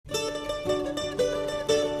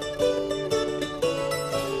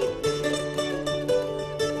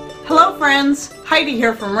Hello friends, Heidi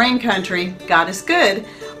here from Rain Country. God is good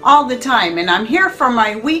all the time, and I'm here for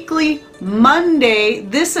my weekly Monday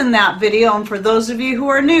this and that video. And for those of you who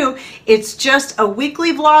are new, it's just a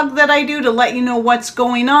weekly vlog that I do to let you know what's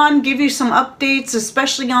going on, give you some updates,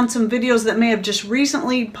 especially on some videos that may have just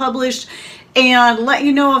recently published, and let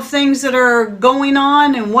you know of things that are going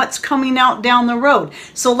on and what's coming out down the road.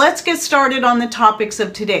 So let's get started on the topics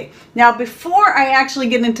of today. Now, before I actually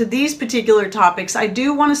get into these particular topics, I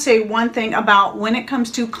do want to say one thing about when it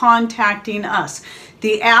comes to contacting us.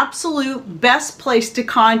 The absolute best place to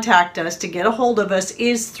contact us, to get a hold of us,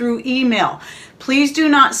 is through email. Please do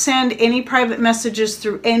not send any private messages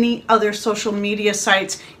through any other social media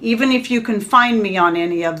sites, even if you can find me on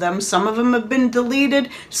any of them. Some of them have been deleted.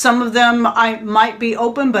 Some of them I might be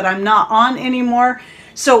open, but I'm not on anymore.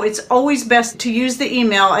 So it's always best to use the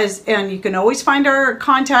email, and you can always find our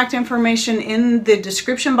contact information in the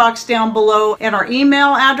description box down below. And our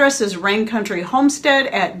email address is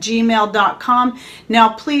raincountryhomestead@gmail.com. Now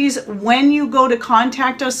please, when you go to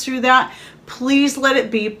contact us through that, please let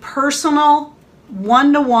it be personal,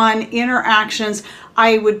 one-to-one interactions.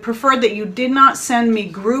 I would prefer that you did not send me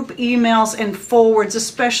group emails and forwards,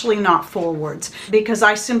 especially not forwards, because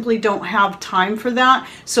I simply don't have time for that.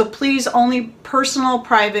 So please, only personal,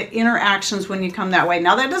 private interactions when you come that way.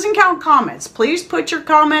 Now that doesn't count comments. Please put your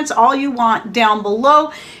comments all you want down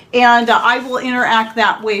below, and I will interact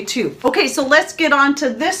that way too. Okay, so let's get on to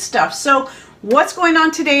this stuff. So what's going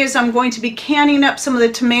on today is I'm going to be canning up some of the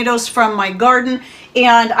tomatoes from my garden,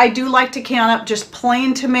 and I do like to can up just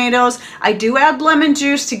plain tomatoes. I do add lemon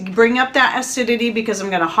juice to bring up that acidity because I'm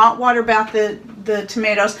going to hot water bath the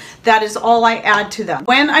tomatoes. That is all I add to them.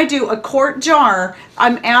 When I do a quart jar,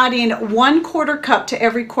 I'm adding 1/4 cup to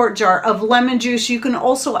every quart jar of lemon juice. You can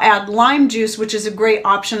also add lime juice, which is a great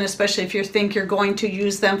option, especially if you think you're going to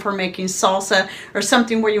use them for making salsa or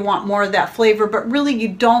something where you want more of that flavor, but really you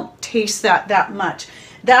don't taste that much.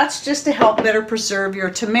 That's just to help better preserve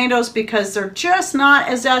your tomatoes because they're just not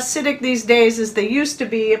as acidic these days as they used to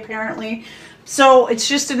be, apparently. So it's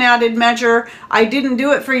just an added measure. I didn't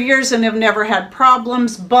do it for years and have never had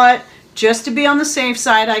problems, but just to be on the safe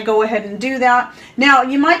side, I go ahead and do that. Now,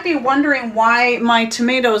 you might be wondering why my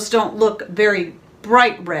tomatoes don't look very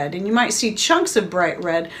bright red, and you might see chunks of bright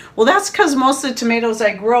red. Well, that's because most of the tomatoes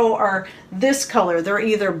I grow are this color. They're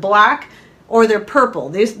either black or they're purple.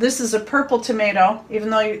 This is a purple tomato, even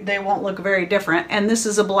though they won't look very different, and this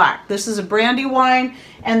is a black. This is a Brandywine,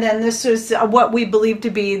 and then this is what we believe to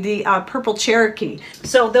be the purple Cherokee.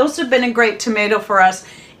 So those have been a great tomato for us,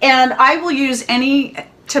 and I will use any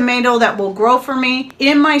tomato that will grow for me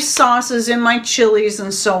in my sauces, in my chilies,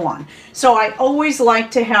 and so on. So I always like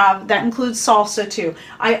to have, that includes salsa too,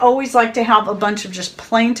 I always like to have a bunch of just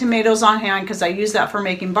plain tomatoes on hand because I use that for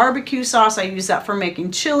making barbecue sauce, I use that for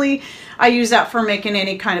making chili, I use that for making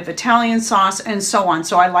any kind of Italian sauce, and so on.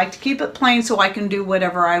 So I like to keep it plain so I can do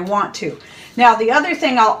whatever I want to. Now, the other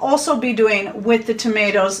thing I'll also be doing with the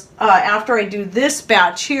tomatoes, after I do this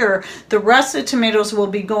batch here, the rest of the tomatoes will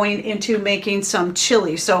be going into making some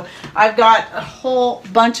chili. So I've got a whole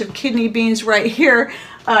bunch of kidney beans right here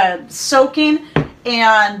soaking,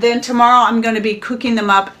 and then tomorrow I'm going to be cooking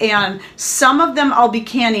them up, and some of them I'll be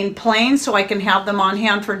canning plain so I can have them on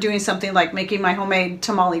hand for doing something like making my homemade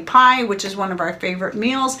tamale pie, which is one of our favorite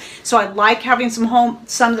meals. So I like having some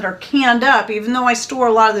that are canned up. Even though I store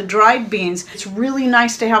a lot of the dried beans, it's really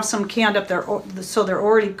nice to have some canned up there so they're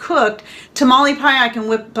already cooked. Tamale pie I can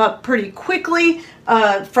whip up pretty quickly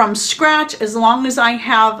from scratch, as long as I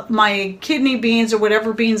have my kidney beans or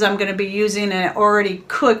whatever beans I'm going to be using and already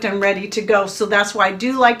cooked and ready to go. So that's why I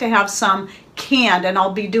do like to have some canned, and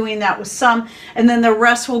I'll be doing that with some, and then the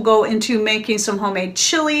rest will go into making some homemade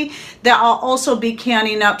chili that I'll also be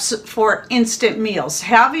canning up for instant meals.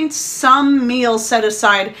 Having some meals set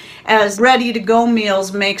aside as ready to go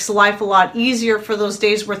meals makes life a lot easier for those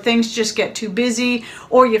days where things just get too busy,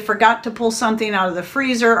 or you forgot to pull something out of the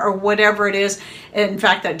freezer or whatever it is. In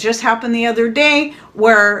fact, that just happened the other day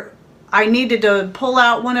where I needed to pull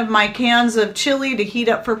out one of my cans of chili to heat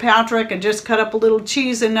up for Patrick and just cut up a little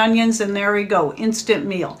cheese and onions, and there we go, instant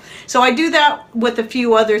meal. So I do that with a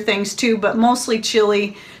few other things too, but mostly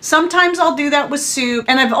chili. Sometimes I'll do that with soup,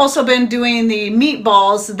 and I've also been doing the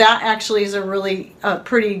meatballs. That actually is a really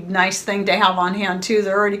pretty nice thing to have on hand too.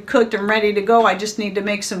 They're already cooked and ready to go. I just need to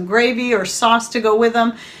make some gravy or sauce to go with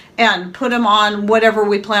them and put them on whatever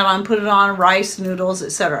we plan on, put it on rice, noodles,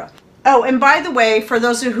 etc. Oh, and by the way, for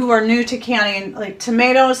those who are new to canning, like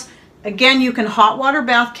tomatoes, Again, you can hot water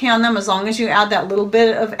bath can them as long as you add that little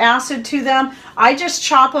bit of acid to them. I just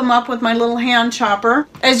chop them up with my little hand chopper,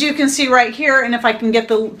 as you can see right here. And if I can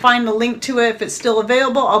find the link to it, if it's still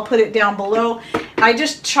available, I'll put it down below. I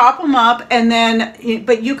just chop them up, and then,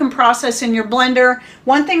 but you can process in your blender.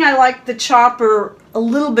 One thing I like the chopper a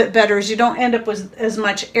little bit better is you don't end up with as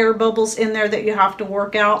much air bubbles in there that you have to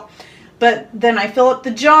work out. But then I fill up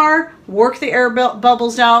the jar, work the air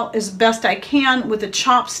bubbles out as best I can with a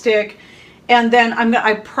chopstick, and then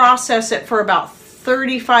I process it for about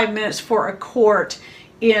 35 minutes for a quart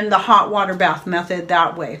in the hot water bath method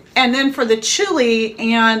that way. And then for the chili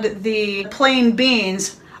and the plain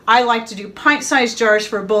beans, I like to do pint-sized jars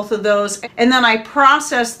for both of those, and then I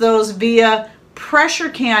process those via pressure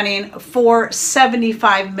canning for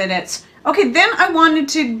 75 minutes. Okay, then I wanted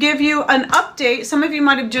to give you an update. Some of you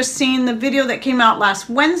might have just seen the video that came out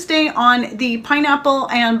last Wednesday on the pineapple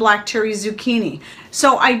and black cherry zucchini.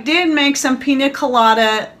 So I did make some pina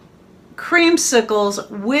colada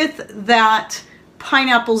creamsicles with that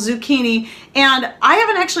pineapple zucchini, and I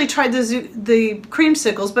haven't actually tried the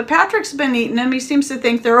creamsicles, but Patrick's been eating them. He seems to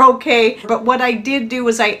think they're okay. But what I did do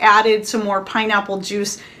was I added some more pineapple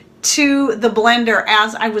juice to the blender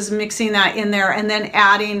as I was mixing that in there, and then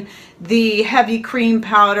adding the heavy cream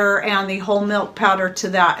powder and the whole milk powder to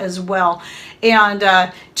that as well, and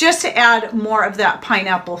just to add more of that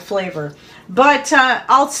pineapple flavor. But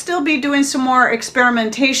I'll still be doing some more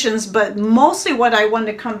experimentations, but mostly what I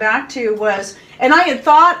wanted to come back to was, and I had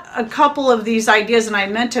thought a couple of these ideas and I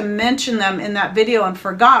meant to mention them in that video and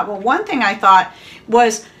forgot. Well, one thing I thought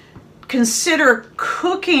was consider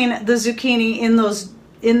cooking the zucchini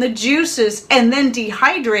in the juices and then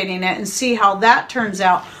dehydrating it and see how that turns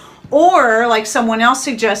out. Or like someone else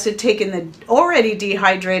suggested, taking the already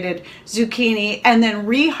dehydrated zucchini and then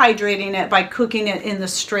rehydrating it by cooking it in the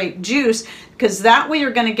straight juice, because that way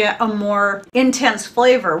you're going to get a more intense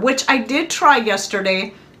flavor, which I did try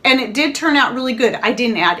yesterday, and it did turn out really good. I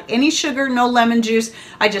didn't add any sugar, no lemon juice.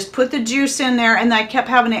 I just put the juice in there, and I kept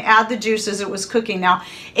having to add the juice as it was cooking. Now,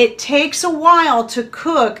 it takes a while to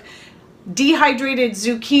cook dehydrated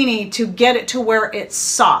zucchini to get it to where it's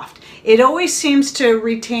soft. It always seems to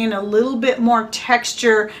retain a little bit more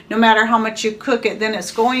texture no matter how much you cook it than it's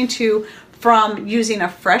going to from using a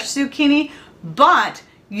fresh zucchini, but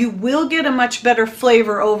you will get a much better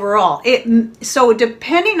flavor overall. So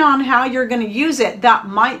depending on how you're going to use it, that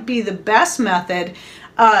might be the best method.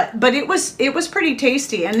 But it was pretty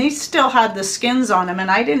tasty, and these still had the skins on them, and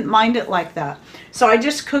I didn't mind it like that. So I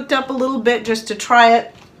just cooked up a little bit just to try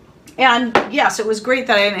it. And yes, it was great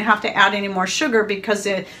that I didn't have to add any more sugar, because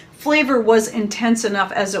the flavor was intense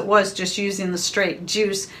enough as it was just using the straight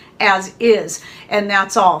juice as is, and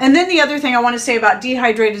that's all. And then the other thing I want to say about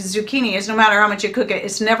dehydrated zucchini is no matter how much you cook it,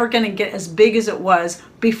 it's never going to get as big as it was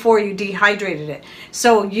before you dehydrated it.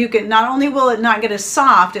 So you can, not only will it not get as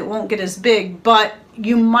soft, it won't get as big, but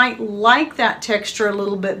you might like that texture a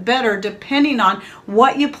little bit better depending on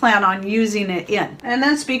what you plan on using it in. And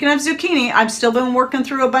then speaking of zucchini, I've still been working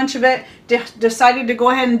through a bunch of it. Decided to go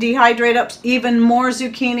ahead and dehydrate up even more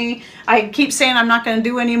zucchini. I keep saying I'm not going to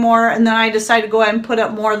do any more, and then I decided to go ahead and put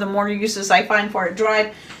up more the more uses I find for it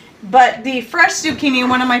dried. But the fresh zucchini,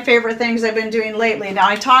 one of my favorite things I've been doing lately. Now,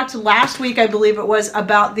 I talked last week, I believe it was,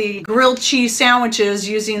 about the grilled cheese sandwiches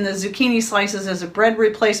using the zucchini slices as a bread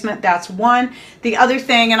replacement. That's one. The other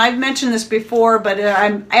thing, and I've mentioned this before, but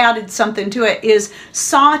I added something to it, is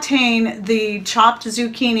sauteing the chopped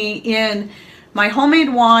zucchini in my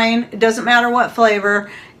homemade wine. It doesn't matter what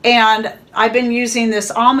flavor. And I've been using this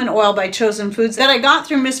almond oil by Chosen Foods that I got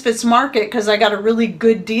through Misfits Market, because I got a really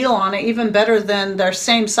good deal on it, even better than their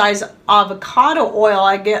same size avocado oil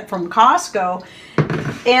I get from Costco.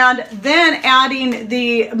 And then adding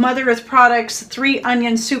the Mother Earth Products 3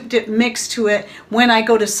 onion soup dip mix to it when I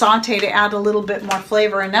go to saute to add a little bit more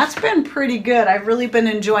flavor. And that's been pretty good. I've really been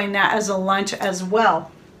enjoying that as a lunch as well.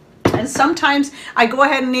 And sometimes I go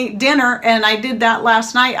ahead and eat dinner, and I did that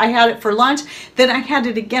last night. I had it for lunch, then I had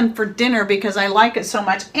it again for dinner because I like it so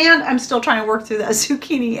much, and I'm still trying to work through that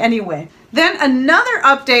zucchini anyway. Then another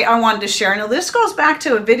update I wanted to share. Now this goes back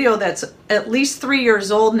to a video that's at least 3 years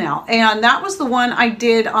old now, and that was the one I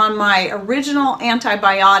did on my original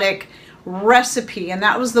antibiotic recipe, and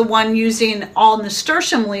that was the one using all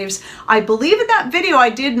nasturtium leaves. I believe in that video I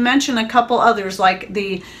did mention a couple others, like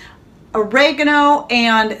the oregano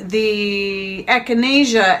and the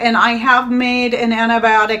echinacea, and I have made an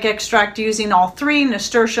antibiotic extract using all three,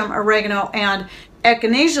 nasturtium, oregano, and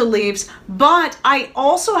echinacea leaves, but I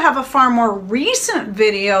also have a far more recent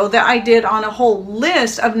video that I did on a whole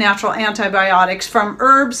list of natural antibiotics, from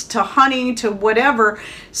herbs to honey to whatever.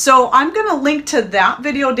 So I'm going to link to that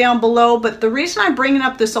video down below, but the reason I'm bringing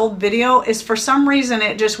up this old video is for some reason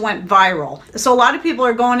it just went viral. So a lot of people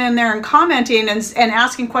are going in there and commenting and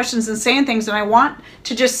asking questions and saying things, and I want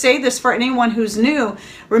to just say this for anyone who's new.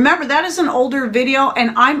 Remember, that is an older video,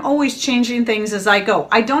 and I'm always changing things as I go.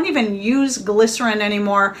 I don't even use glycerin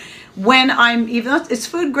anymore when even though it's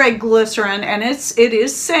food grade glycerin and it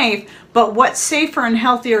is safe, but what's safer and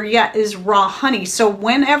healthier yet is raw honey. So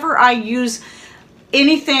whenever I use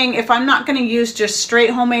anything, if I'm not going to use just straight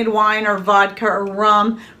homemade wine or vodka or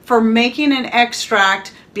rum for making an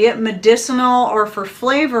extract, be it medicinal or for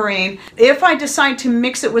flavoring, if I decide to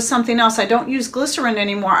mix it with something else, I don't use glycerin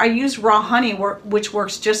anymore. I use raw honey, which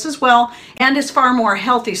works just as well and is far more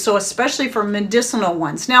healthy, so especially for medicinal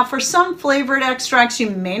ones. Now, for some flavored extracts, you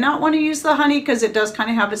may not want to use the honey because it does kind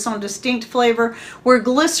of have its own distinct flavor, where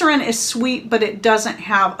glycerin is sweet, but it doesn't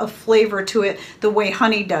have a flavor to it the way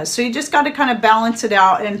honey does. So you just got to kind of balance it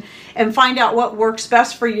out and find out what works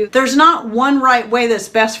best for you. There's not one right way that's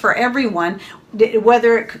best for everyone,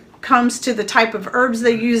 whether it comes to the type of herbs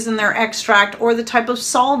they use in their extract or the type of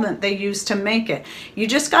solvent they use to make it. You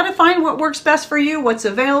just got to find what works best for you, what's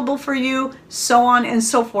available for you, so on and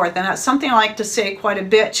so forth. And that's something I like to say quite a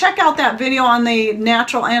bit. Check out that video on the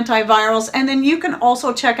natural antivirals, and then you can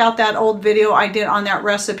also check out that old video I did on that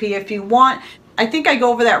recipe if you want. I think I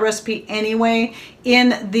go over that recipe anyway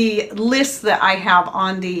in the list that I have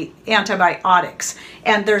on the antibiotics.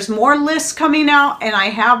 And there's more lists coming out, and I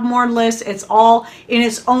have more lists. It's all in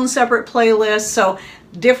its own separate playlist. So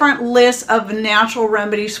different lists of natural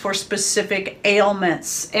remedies for specific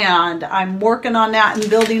ailments. And I'm working on that and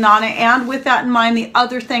building on it. And with that in mind, the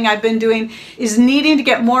other thing I've been doing is needing to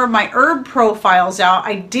get more of my herb profiles out.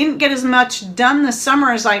 I didn't get as much done this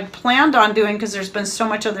summer as I planned on doing because there's been so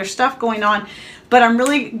much other stuff going on. But I'm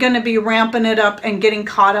really going to be ramping it up and getting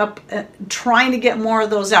caught up, trying to get more of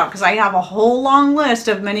those out, because I have a whole long list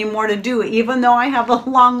of many more to do, even though I have a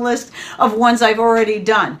long list of ones I've already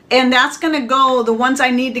done. And that's going to go, the ones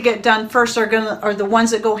I need to get done first are the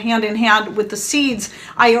ones that go hand in hand with the seeds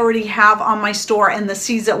I already have on my store and the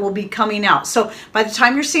seeds that will be coming out. So by the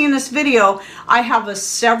time you're seeing this video, I have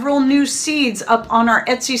several new seeds up on our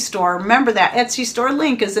Etsy store. Remember, that Etsy store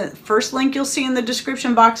link is the first link you'll see in the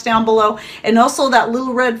description box down below. And also that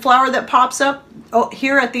little red flower that pops up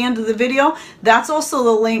here at the end of the video, that's also the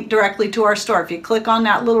link directly to our store. If you click on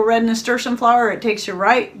that little red nasturtium flower, it takes you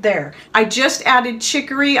right there. I just added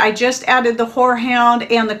chicory, I just added the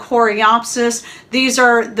horehound and the coreopsis. These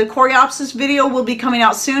are, the coreopsis video will be coming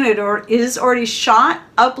out soon. It is already shot,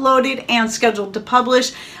 uploaded, and scheduled to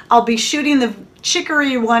publish. I'll be shooting the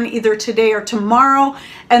chicory one either today or tomorrow,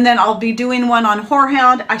 and then I'll be doing one on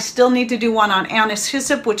horehound. I still need to do one on anise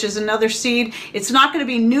hyssop, which is another seed. It's not going to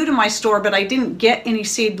be new to my store, but I didn't get any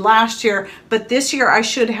seed last year, but this year I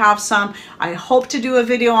should have some. I hope to do a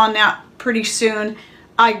video on that pretty soon.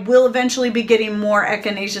 I will eventually be getting more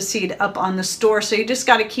echinacea seed up on the store, so you just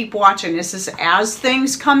got to keep watching. This is as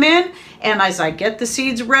things come in, and as I get the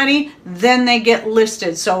seeds ready, then they get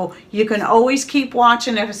listed. So you can always keep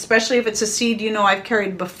watching, especially if it's a seed you know I've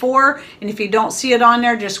carried before, and if you don't see it on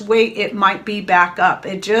there, just wait, it might be back up.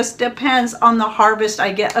 It just depends on the harvest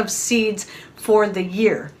I get of seeds for the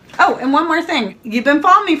year. Oh, and one more thing. You've been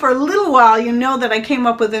following me for a little while. You know that I came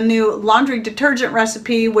up with a new laundry detergent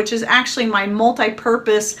recipe, which is actually my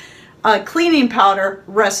multi-purpose cleaning powder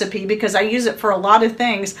recipe, because I use it for a lot of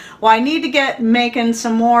things. Well, I need to get making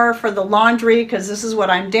some more for the laundry, because this is what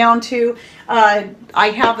I'm down to.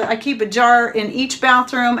 I keep a jar in each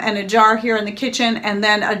bathroom and a jar here in the kitchen, and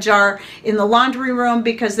then a jar in the laundry room,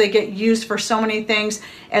 because they get used for so many things.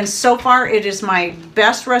 And so far it is my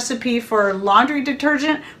best recipe for laundry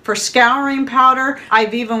detergent, for scouring powder.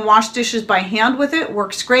 I've even washed dishes by hand with it.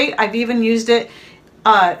 Works great. I've even used it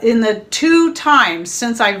in the 2 times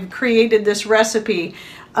since I've created this recipe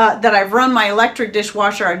that I've run my electric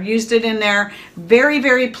dishwasher. I've used it in there. Very,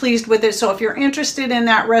 very pleased with it. So if you're interested in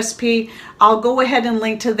that recipe, I'll go ahead and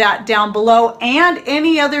link to that down below, and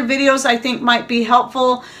any other videos I think might be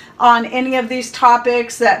helpful on any of these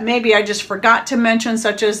topics that maybe I just forgot to mention,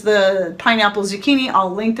 such as the pineapple zucchini.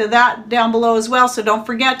 I'll link to that down below as well. So don't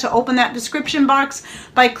forget to open that description box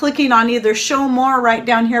by clicking on either show more right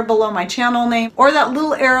down here below my channel name, or that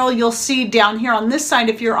little arrow you'll see down here on this side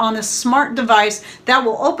if you're on a smart device. That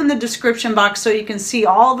will open the description box so you can see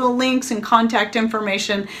all the links and contact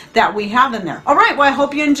information that we have in there. All right, well, I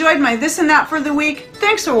hope you enjoyed my this and that for the week.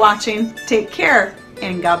 Thanks for watching. Take care,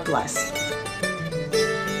 and God bless.